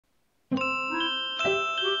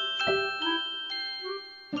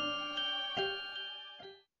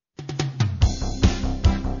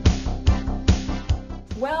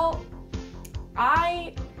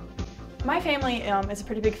family is a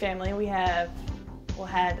pretty big family. We had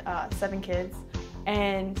 7 kids,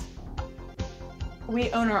 and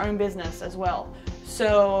we own our own business as well.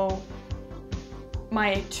 So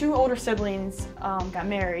my 2 older siblings got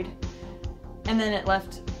married, and then it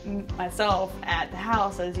left myself at the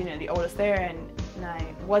house as, you know, the oldest there, and I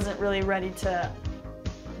wasn't really ready to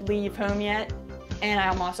leave home yet. And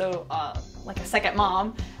I'm also like a second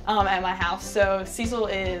mom at my house. So Cecil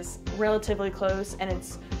is relatively close, and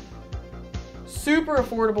it's super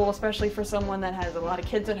affordable, especially for someone that has a lot of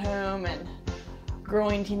kids at home and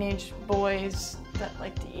growing teenage boys that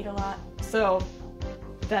like to eat a lot. So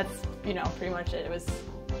that's, you know, pretty much it. It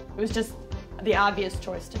was just the obvious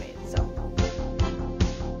choice to me. So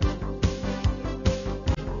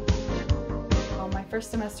my first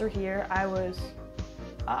semester here, I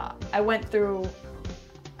went through,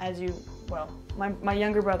 my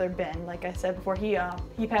younger brother Ben, like I said before, he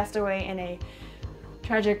passed away in a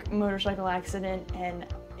tragic motorcycle accident, and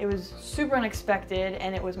it was super unexpected,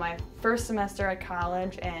 and it was my first semester at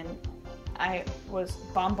college, and I was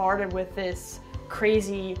bombarded with this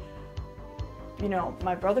crazy, you know,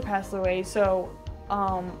 my brother passed away, so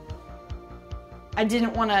I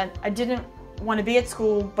didn't want to be at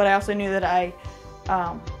school, but I also knew that I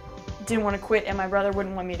didn't want to quit, and my brother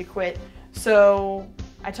wouldn't want me to quit. So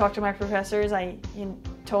I talked to my professors. I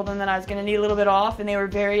told them that I was going to need a little bit off, and they were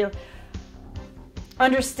very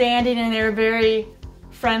understanding, and they were very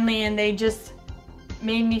friendly, and they just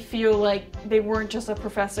made me feel like they weren't just a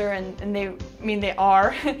professor, and they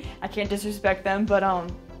are. I can't disrespect them, but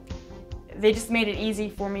they just made it easy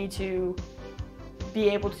for me to be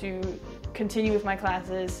able to continue with my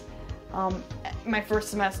classes my first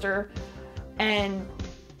semester, and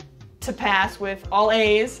to pass with all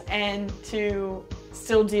A's, and to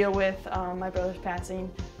still deal with my brother's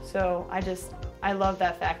passing. So I love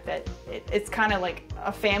that fact that it's kind of like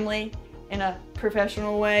a family in a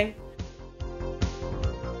professional way.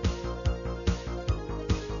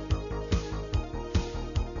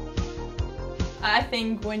 I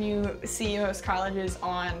think when you see most colleges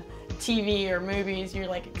on TV or movies, you're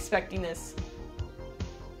like expecting this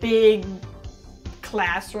big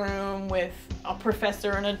classroom with a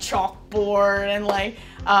professor and a chalkboard, and like,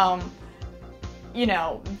 you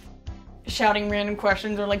know, shouting random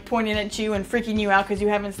questions, or like pointing at you and freaking you out because you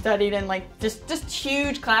haven't studied, and like just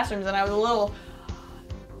huge classrooms. And I was a little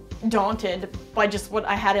daunted by just what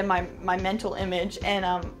I had in my mental image. And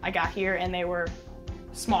I got here, and they were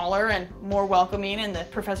smaller and more welcoming, and the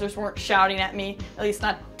professors weren't shouting at me, at least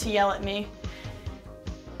not to yell at me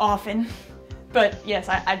often. But yes,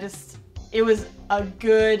 it was a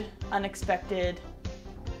good, unexpected,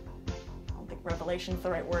 I don't think revelation's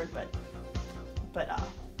the right word, but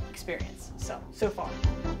experience so far.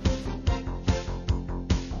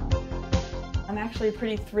 I'm actually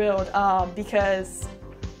pretty thrilled because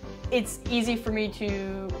it's easy for me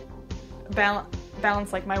to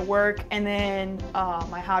balance like my work and then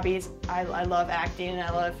my hobbies. I love acting, and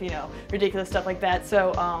I love, you know, ridiculous stuff like that.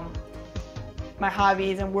 So my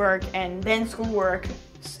hobbies and work, and then schoolwork,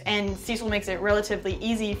 and Cecil makes it relatively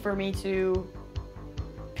easy for me to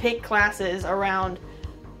pick classes around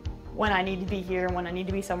when I need to be here and when I need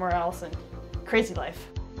to be somewhere else, and crazy life.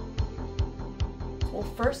 Well,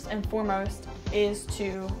 first and foremost is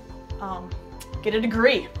to get a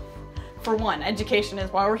degree. For one, education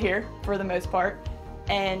is why we're here for the most part.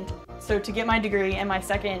 And so to get my degree, and my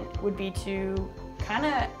second would be to kind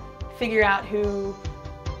of figure out who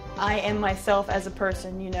I am myself as a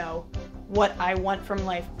person, you know, what I want from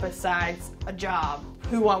life besides a job,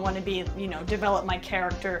 who I want to be, you know, develop my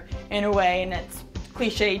character in a way. And it's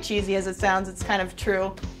cliche, cheesy as it sounds, it's kind of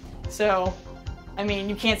true. So, I mean,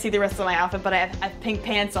 you can't see the rest of my outfit, but I have pink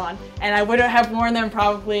pants on, and I wouldn't have worn them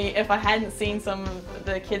probably if I hadn't seen some of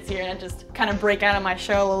the kids here, and I just kind of break out of my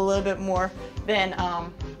shell a little bit more than I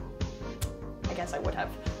guess I would have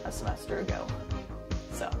a semester ago.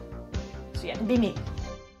 So yeah, be me.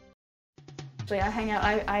 Actually, I hang out,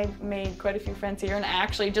 I made quite a few friends here, and I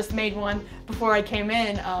actually just made one before I came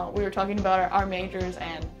in. We were talking about our majors,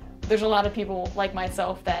 and there's a lot of people like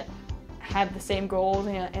myself that have the same goals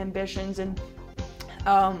and ambitions, and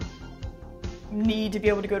need to be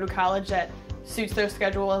able to go to college that suits their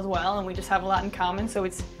schedule as well, and we just have a lot in common, so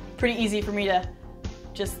it's pretty easy for me to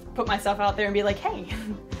just put myself out there and be like, hey,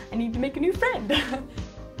 I need to make a new friend.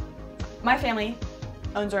 My family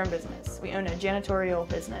owns our own business. We own a janitorial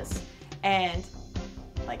business, and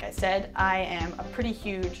like I said, I am a pretty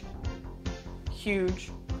huge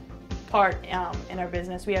part in our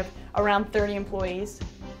business. We have around 30 employees,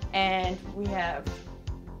 and we have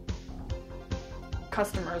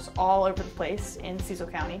customers all over the place in Cecil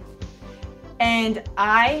County. And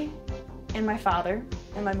I and my father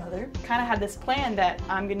and my mother kind of had this plan that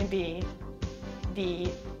I'm going to be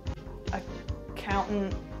the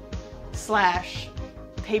accountant slash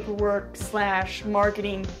paperwork slash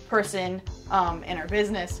marketing person in our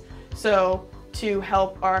business. So to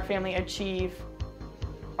help our family achieve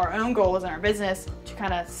our own goals in our business, to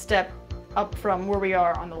kind of step up from where we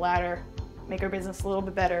are on the ladder, make our business a little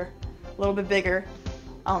bit better, a little bit bigger,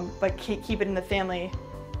 but keep it in the family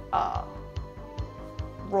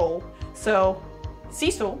role. So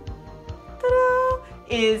Cecil, ta-da,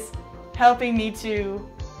 is helping me to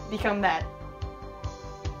become that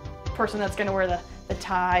person that's going to wear the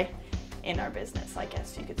tie in our business, I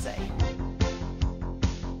guess you could say.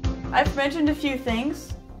 I've mentioned a few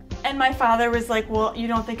things, and my father was like, well, you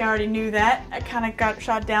don't think I already knew that? I kind of got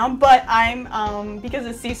shot down, but I'm, because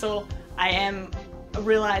of Cecil, I am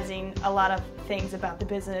realizing a lot of things about the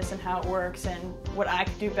business and how it works and what I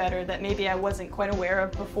could do better that maybe I wasn't quite aware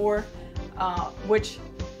of before, which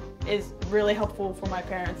is really helpful for my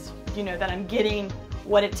parents, you know, that I'm getting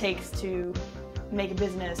what it takes to make a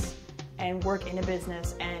business and work in a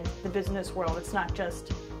business and the business world. It's not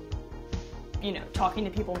just, you know, talking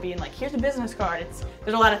to people and being like, here's a business card.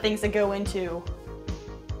 There's a lot of things that go into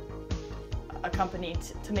a company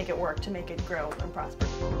to make it work, to make it grow and prosper.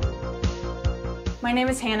 My name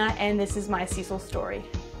is Hannah, and this is my Cecil story.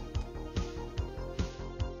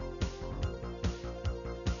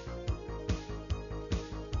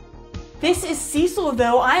 This is Cecil,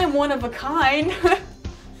 though. I am one of a kind.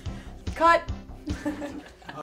 Cut.